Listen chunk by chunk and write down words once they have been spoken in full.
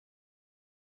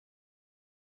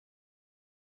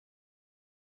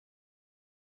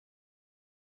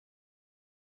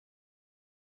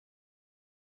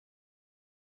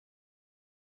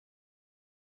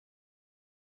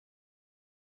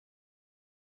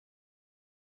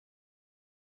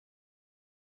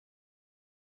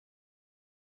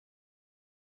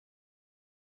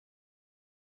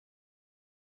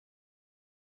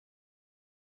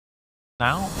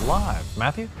Now, live.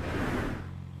 Matthew?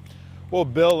 Well,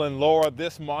 Bill and Laura,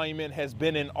 this monument has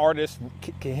been in artist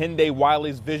Kehinde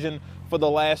Wiley's vision for the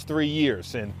last 3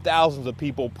 years, and thousands of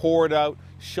people poured out,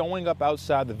 showing up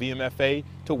outside the VMFA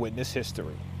to witness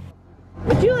history.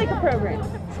 Would you like a program?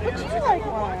 Would you like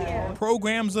one?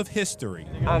 Programs of history.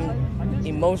 I'm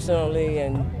emotionally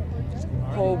and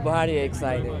whole body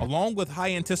excited. Along with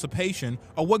high anticipation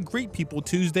are what greet people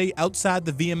Tuesday outside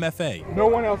the VMFA. No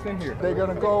one else in here. They're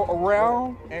gonna go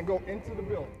around and go into the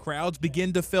building. Crowds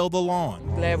begin to fill the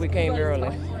lawn. Glad we came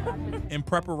early. In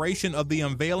preparation of the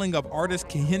unveiling of artist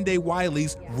Kehinde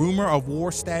Wiley's Rumor of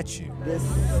War statue. This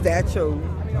statue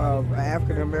of an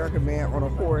African-American man on a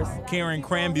horse. Karen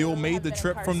Cranbuell made the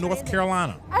trip from North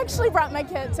Carolina. I actually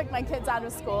took my kids out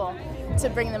of school to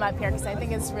bring them up here because I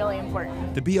think it's really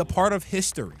important. To be a part of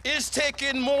history. It's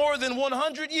taken more than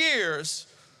 100 years,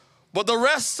 but the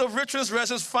rest of Richmond's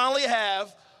residents finally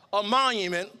have a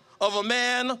monument of a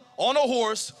man on a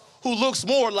horse who looks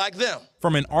more like them.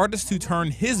 From an artist who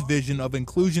turned his vision of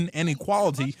inclusion and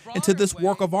equality into this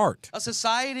work of art. A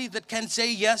society that can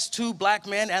say yes to black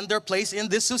men and their place in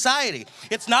this society.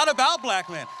 It's not about black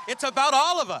men, it's about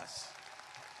all of us.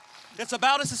 It's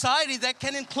about a society that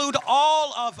can include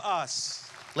all of us.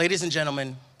 Ladies and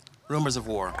gentlemen, Rumors of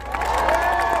War.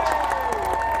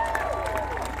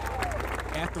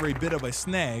 After a bit of a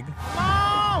snag,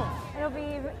 it'll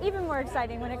be even more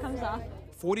exciting when it comes off.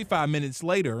 45 minutes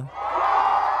later,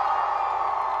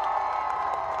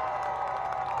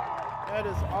 That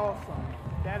is awesome.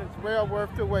 That is well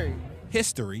worth the wait.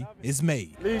 history is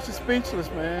made. Leaves you speechless,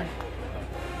 man.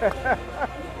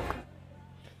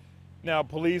 Now,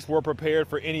 police were prepared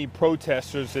for any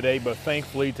protesters today, but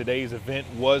thankfully today's event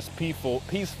was peaceful.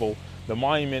 The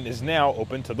monument is now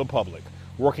open to the public.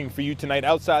 Working for you tonight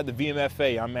outside the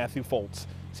VMFA, I'm Matthew Foltz,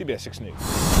 CBS 6 News.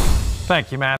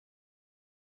 Thank you, Matt.